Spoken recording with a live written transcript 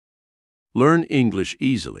Learn English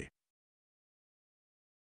easily.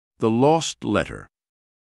 The Lost Letter.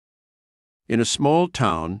 In a small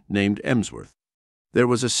town named Emsworth, there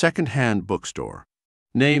was a second-hand bookstore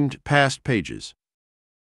named Past Pages.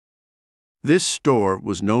 This store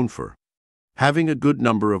was known for having a good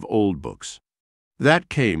number of old books that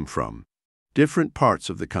came from different parts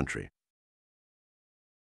of the country.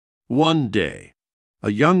 One day, a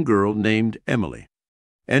young girl named Emily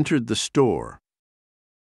entered the store.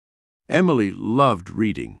 Emily loved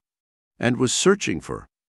reading and was searching for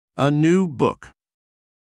a new book.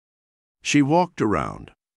 She walked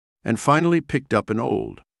around and finally picked up an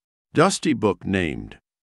old, dusty book named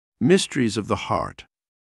Mysteries of the Heart.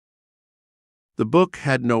 The book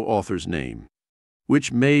had no author's name,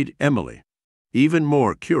 which made Emily even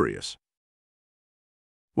more curious.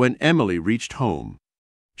 When Emily reached home,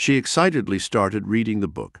 she excitedly started reading the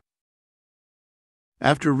book.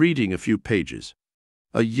 After reading a few pages,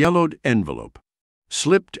 a yellowed envelope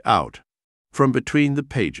slipped out from between the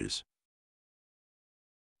pages.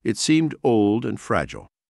 It seemed old and fragile.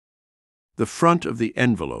 The front of the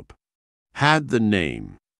envelope had the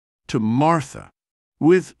name, "To Martha,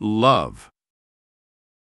 with love."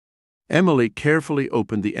 Emily carefully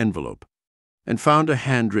opened the envelope and found a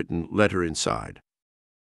handwritten letter inside.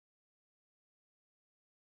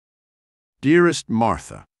 Dearest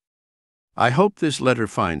Martha, I hope this letter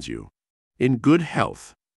finds you in good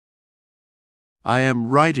health. I am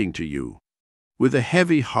writing to you with a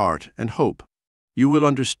heavy heart and hope you will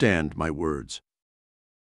understand my words.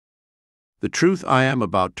 The truth I am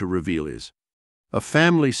about to reveal is a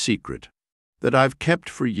family secret that I've kept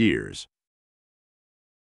for years.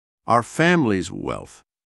 Our family's wealth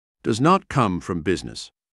does not come from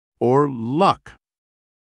business or luck.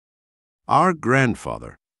 Our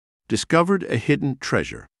grandfather discovered a hidden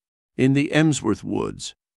treasure in the Emsworth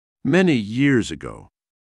woods many years ago.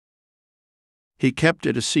 He kept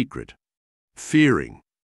it a secret, fearing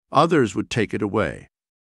others would take it away.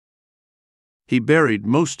 He buried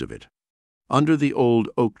most of it under the old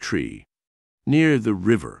oak tree near the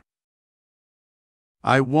river.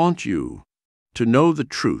 I want you to know the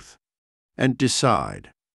truth and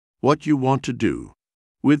decide what you want to do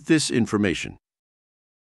with this information.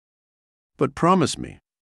 But promise me,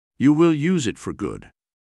 you will use it for good.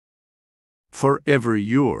 Forever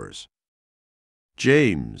yours,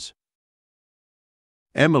 James.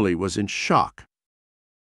 Emily was in shock.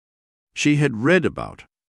 She had read about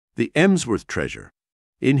the Emsworth treasure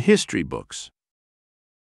in history books.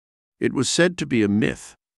 It was said to be a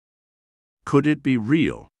myth. Could it be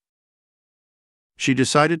real? She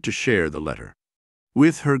decided to share the letter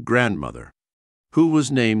with her grandmother, who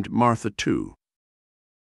was named Martha too.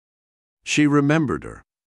 She remembered her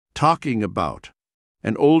talking about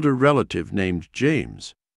an older relative named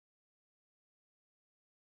James.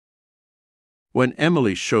 When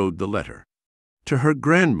Emily showed the letter to her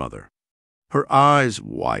grandmother, her eyes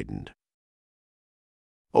widened.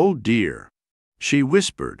 "Oh dear," she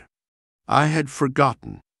whispered, "I had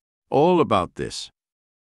forgotten all about this.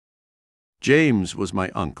 James was my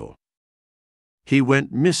uncle. He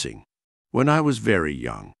went missing when I was very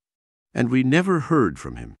young, and we never heard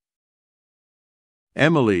from him."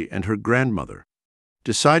 Emily and her grandmother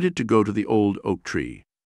decided to go to the old oak tree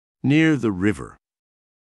near the river.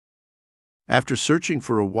 After searching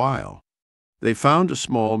for a while, they found a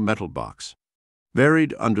small metal box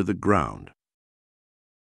buried under the ground.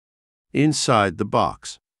 Inside the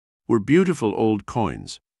box were beautiful old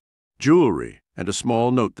coins, jewelry, and a small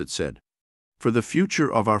note that said, "For the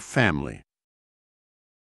future of our family."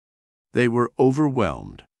 They were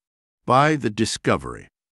overwhelmed by the discovery.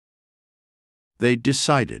 They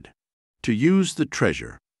decided to use the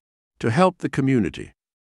treasure to help the community.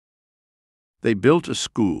 They built a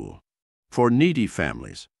school for needy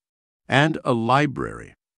families and a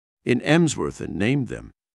library in Emsworth and named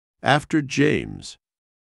them after James.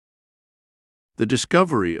 The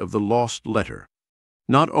discovery of the lost letter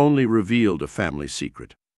not only revealed a family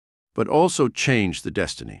secret, but also changed the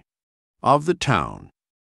destiny of the town.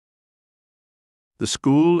 The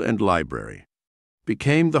school and library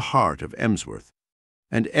became the heart of Emsworth,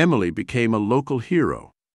 and Emily became a local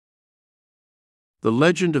hero. The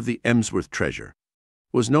legend of the Emsworth treasure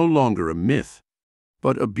was no longer a myth,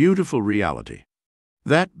 but a beautiful reality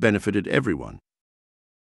that benefited everyone.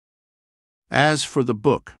 As for the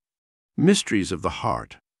book, Mysteries of the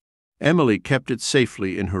Heart, Emily kept it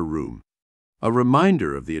safely in her room, a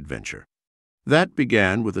reminder of the adventure that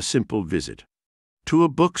began with a simple visit to a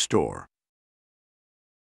bookstore.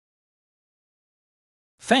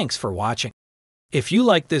 Thanks for watching. If you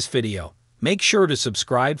like this video, make sure to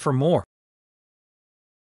subscribe for more.